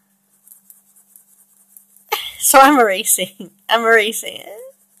layer. So I'm erasing. I'm erasing it.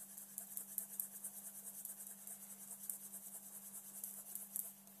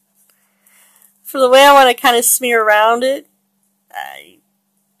 For the way I want to kind of smear around it, I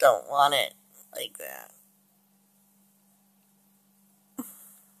don't want it like that.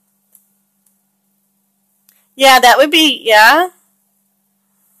 Yeah, that would be, yeah.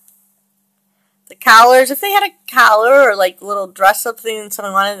 The collars, if they had a collar or like little dress up thing and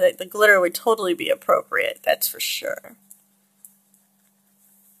someone wanted it, the glitter would totally be appropriate, that's for sure.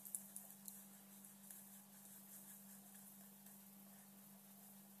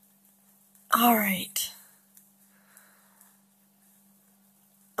 Alright.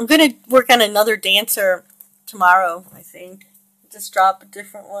 I'm going to work on another dancer tomorrow, I think. Just drop a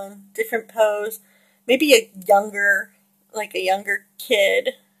different one, different pose. Maybe a younger, like a younger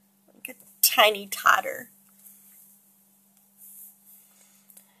kid. Like a tiny toddler.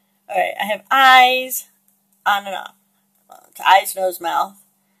 Alright, I have eyes, on and off. Well, it's eyes, nose, mouth.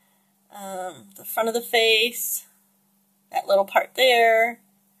 The front of the face. That little part there.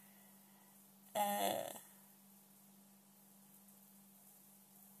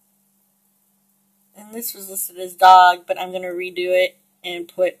 And this was listed as dog, but I'm going to redo it and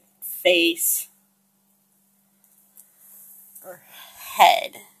put face or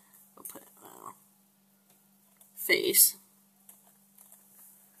head. We'll put face.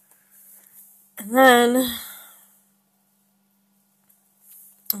 And then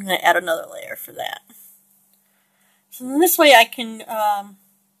I'm going to add another layer for that. So then this way I can,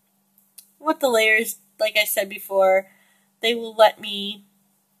 what the layers, like I said before, they will let me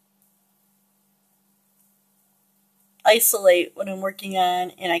isolate what I'm working on,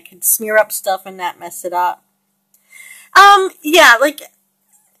 and I can smear up stuff and not mess it up. Yeah, like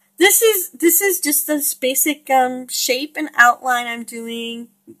this is just this basic shape and outline I'm doing,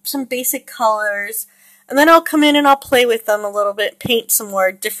 some basic colors, and then I'll come in and I'll play with them a little bit, paint some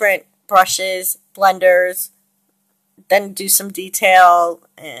more different brushes, blenders, then do some detail,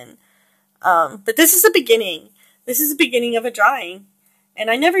 and but this is the beginning. This is the beginning of a drawing. And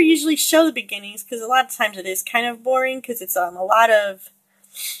I never usually show the beginnings because a lot of times it is kind of boring because it's a lot of,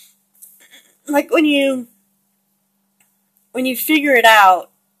 like when you figure it out,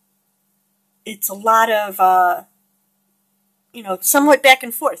 it's a lot of, you know, somewhat back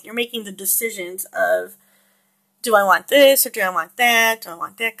and forth. You're making the decisions of, do I want this or do I want that? Do I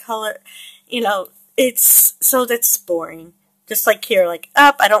want that color? You know, so that's boring. Just like here, like,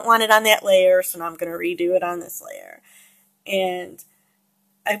 I don't want it on that layer, so now I'm going to redo it on this layer. And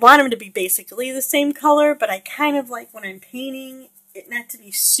I want them to be basically the same color, but I kind of like when I'm painting it not to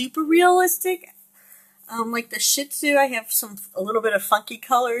be super realistic. Like the Shih Tzu, I have a little bit of funky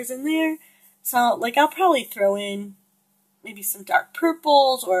colors in there. So, like, I'll probably throw in maybe some dark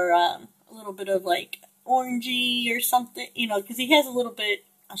purples or a little bit of, like, orangey or something, you know, because he has a little bit,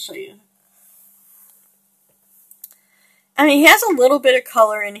 I'll show you. I mean, he has a little bit of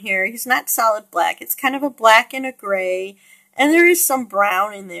color in here. He's not solid black. It's kind of a black and a gray. And there is some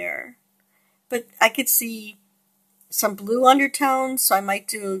brown in there. But I could see some blue undertones, so I might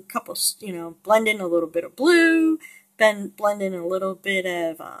do a couple, you know, blend in a little bit of blue, then blend in a little bit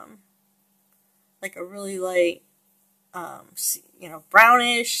of, like a really light, you know,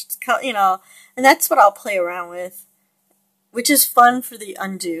 brownish, you know, and that's what I'll play around with, which is fun for the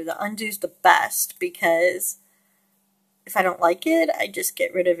undo. The undo's the best because if I don't like it, I just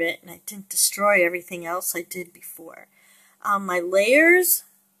get rid of it, and I didn't destroy everything else I did before. My layers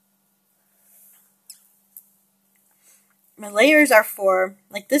are for,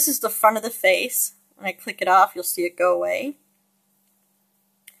 like, this is the front of the face. When I click it off, you'll see it go away.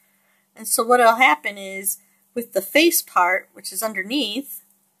 And so what will happen is, with the face part, which is underneath,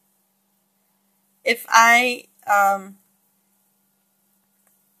 if I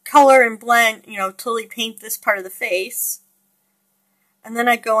color and blend, totally paint this part of the face, and then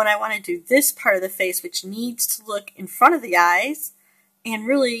I go and I want to do this part of the face, which needs to look in front of the eyes and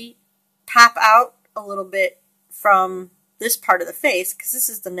really pop out a little bit from this part of the face, because this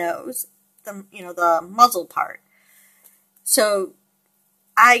is the nose, the muzzle part. So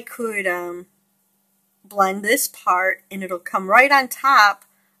I could blend this part, and it'll come right on top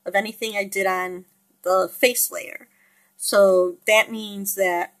of anything I did on the face layer. So that means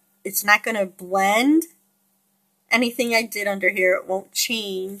that it's not going to blend anything I did under here. It won't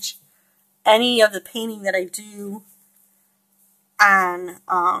change any of the painting that I do on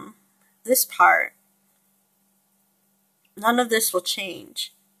this part. None of this will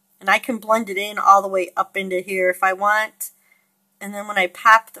change. And I can blend it in all the way up into here if I want. And then when I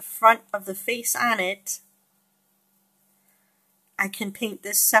pop the front of the face on it, I can paint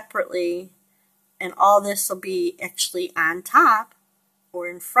this separately, and all this will be actually on top or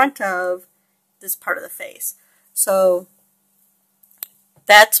in front of this part of the face. So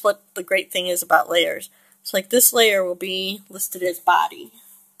that's what the great thing is about layers. So like this layer will be listed as body,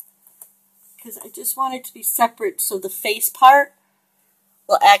 because I just want it to be separate, so the face part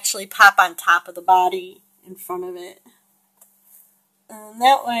will actually pop on top of the body in front of it. And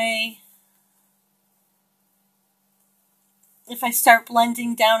that way, if I start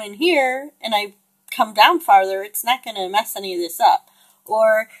blending down in here and I come down farther, it's not going to mess any of this up.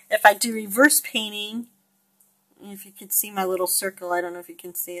 Or if I do reverse painting, if you can see my little circle, I don't know if you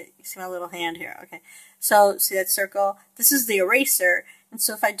can see it. You see my little hand here. Okay. So, see that circle? This is the eraser. And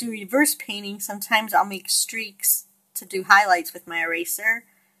so if I do reverse painting, sometimes I'll make streaks to do highlights with my eraser.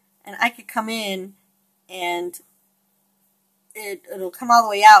 And I could come in and it'll come all the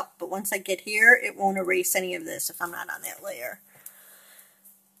way out, but once I get here, it won't erase any of this if I'm not on that layer.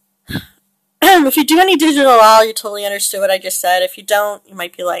 If you do any digital art, you totally understood what I just said. If you don't, you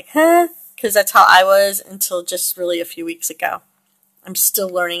might be like, huh? Because that's how I was until just really a few weeks ago. I'm still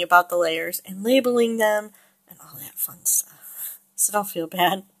learning about the layers and labeling them and all that fun stuff. So don't feel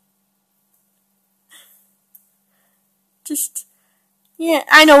bad. Just, yeah,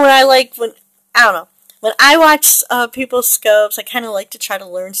 I know I don't know. When I watch people's scopes, I kind of like to try to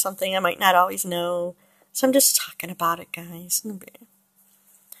learn something I might not always know. So I'm just talking about it, guys.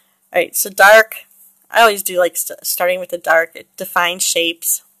 Alright, so dark. I always do like starting with the dark. It defines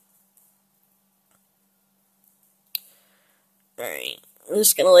shapes. Alright, I'm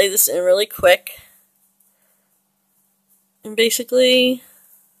just going to lay this in really quick. And basically,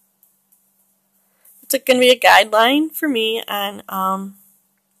 it's going to be a guideline for me on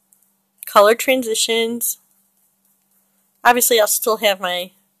color transitions. Obviously, I'll still have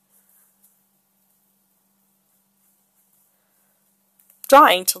my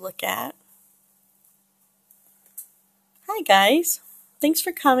drawing to look at. Hi guys, thanks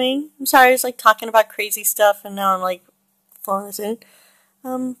for coming. I'm sorry I was like talking about crazy stuff and now I'm like throwing this in.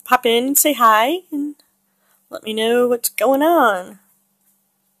 Pop in and say hi and let me know what's going on.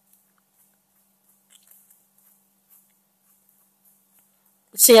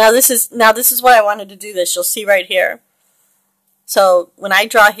 See, now this is what I wanted to do this. You'll see right here. So when I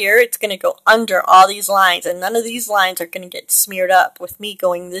draw here, it's going to go under all these lines, and none of these lines are going to get smeared up with me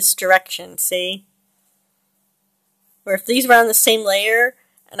going this direction, see? Where if these were on the same layer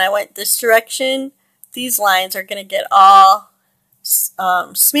and I went this direction, these lines are going to get all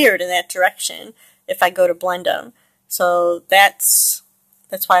smeared in that direction if I go to blend them. So that's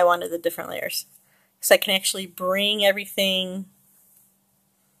why I wanted the different layers. Because I can actually bring everything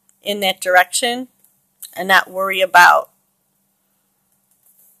in that direction and not worry about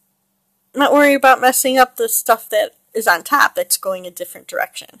messing up the stuff that is on top that's going a different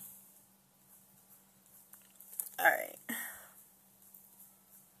direction. Alright.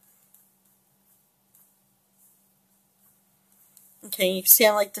 Okay, you can see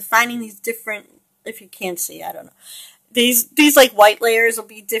I'm like defining these different, if you can see, I don't know. These like white layers will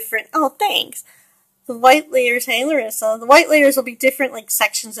be different. Oh, thanks. The white layers, hey Larissa, the white layers will be different like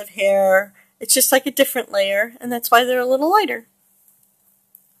sections of hair. It's just like a different layer, and that's why they're a little lighter.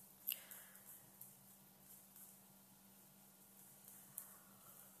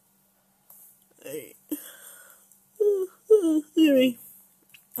 Anyway,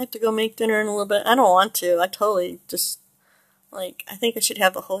 I have to go make dinner in a little bit. I don't want to. I totally just Like, I think I should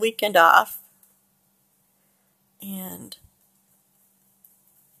have the whole weekend off. And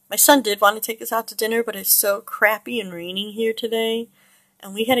my son did want to take us out to dinner, but it's so crappy and rainy here today.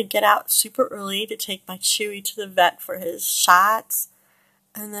 And we had to get out super early to take my Chewy to the vet for his shots.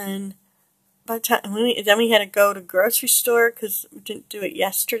 And then by the time we had to go to grocery store because we didn't do it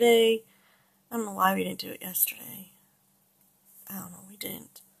yesterday. I don't know why we didn't do it yesterday. I don't know, we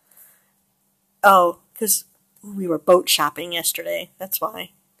didn't. Oh, because we were boat shopping yesterday. That's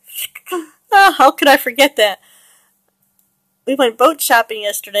why. Oh, how could I forget that? We went boat shopping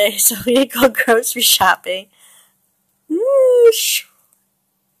yesterday, so we didn't go grocery shopping. Shh.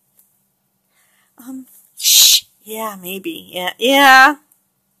 Shh. Yeah, maybe. Yeah.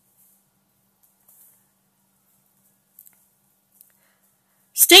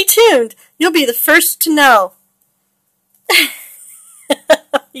 Stay tuned. You'll be the first to know.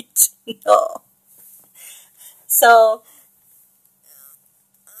 So,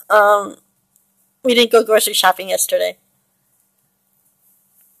 we didn't go grocery shopping yesterday.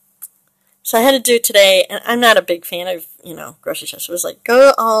 So I had to do it today, and I'm not a big fan of, grocery shops. So it was like,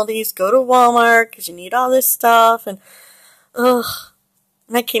 go to Aldi's, go to Walmart, because you need all this stuff, and, ugh.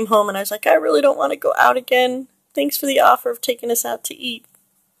 And I came home, and I was like, I really don't want to go out again. Thanks for the offer of taking us out to eat,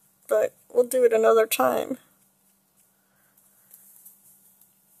 but we'll do it another time.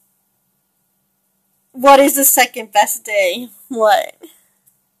 What is the second best day? What?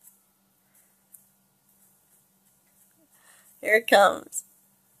 Here it comes.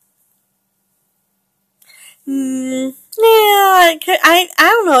 Yeah, I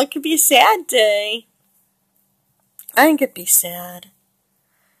don't know. It could be a sad day. I think it'd be sad.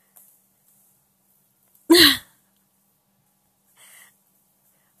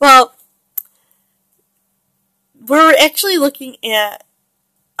 Well, we're actually looking at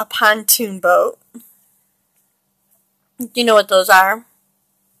a pontoon boat. Do you know what those are?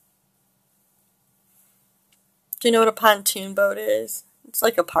 Do you know what a pontoon boat is? It's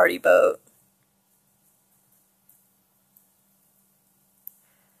like a party boat.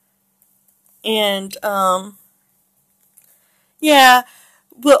 And, yeah,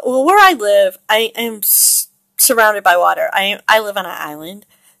 well, where I live, I am surrounded by water. I live on an island,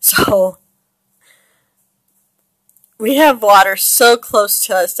 so we have water so close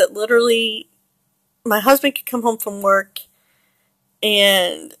to us that literally my husband could come home from work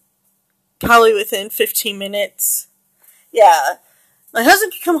and probably within 15 minutes, yeah, my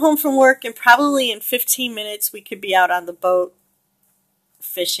husband could come home from work and probably in 15 minutes we could be out on the boat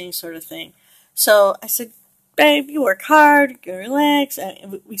fishing sort of thing. So I said, babe, you work hard, you can relax.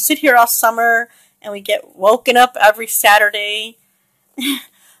 And we sit here all summer, and we get woken up every Saturday.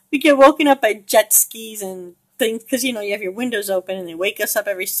 We get woken up by jet skis and things, because, you have your windows open, and they wake us up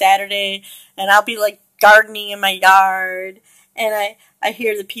every Saturday, and I'll be, like, gardening in my yard, and I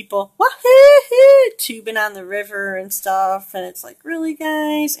hear the people, wahoo, tubing on the river and stuff, and it's like, really,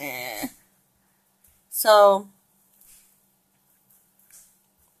 guys? So,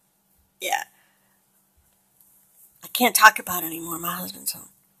 yeah. I can't talk about it anymore. My husband's home.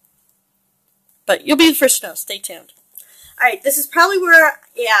 But you'll be the first to know. Stay tuned. Alright, this is probably where,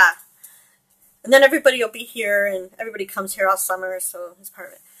 yeah. And then everybody will be here, and everybody comes here all summer, so it's part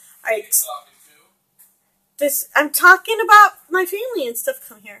of it. Alright. I'm talking about my family and stuff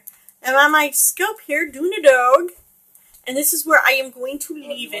come here. I'm on my scope here, doing a dog. And this is where I am going to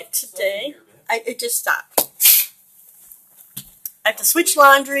leave it today. It just stopped. I have to switch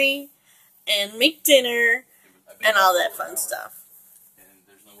laundry and make dinner and all that fun stuff.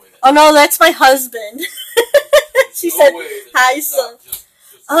 Oh no, that's my husband. She said, hi, son.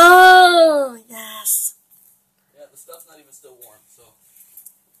 Oh, yes. Yeah, the stuff's not even still warm, so.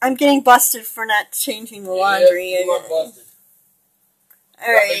 I'm getting busted for not changing the laundry. Yeah, you are busted.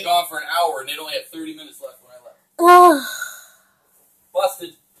 Alright. I've been gone for an hour and it only had 30 minutes left when I left. Oh.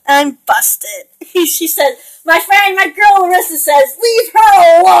 Busted. I'm busted. She said, my girl Larissa says, leave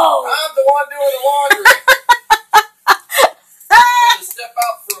her alone. I'm the one doing the laundry. I had to step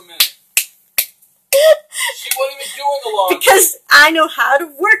out for a minute. She wasn't even doing the laundry. Because I know how to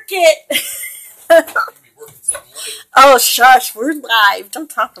work it. You'd be working something late. Oh, shush. We're live. Don't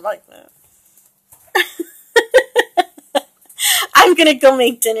talk like that. I'm going to go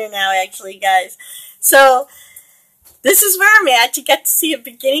make dinner now, actually, guys. So, this is where I'm at. You get to see a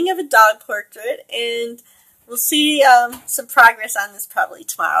beginning of a dog portrait, and we'll see some progress on this probably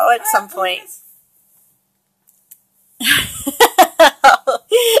tomorrow at some point.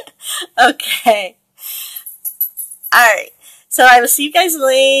 Okay. Alright. So I will see you guys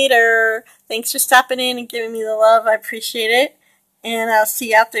later. Thanks for stopping in and giving me the love. I appreciate it. And I'll see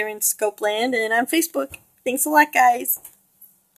you out there in Scopeland and on Facebook. Thanks a lot, guys.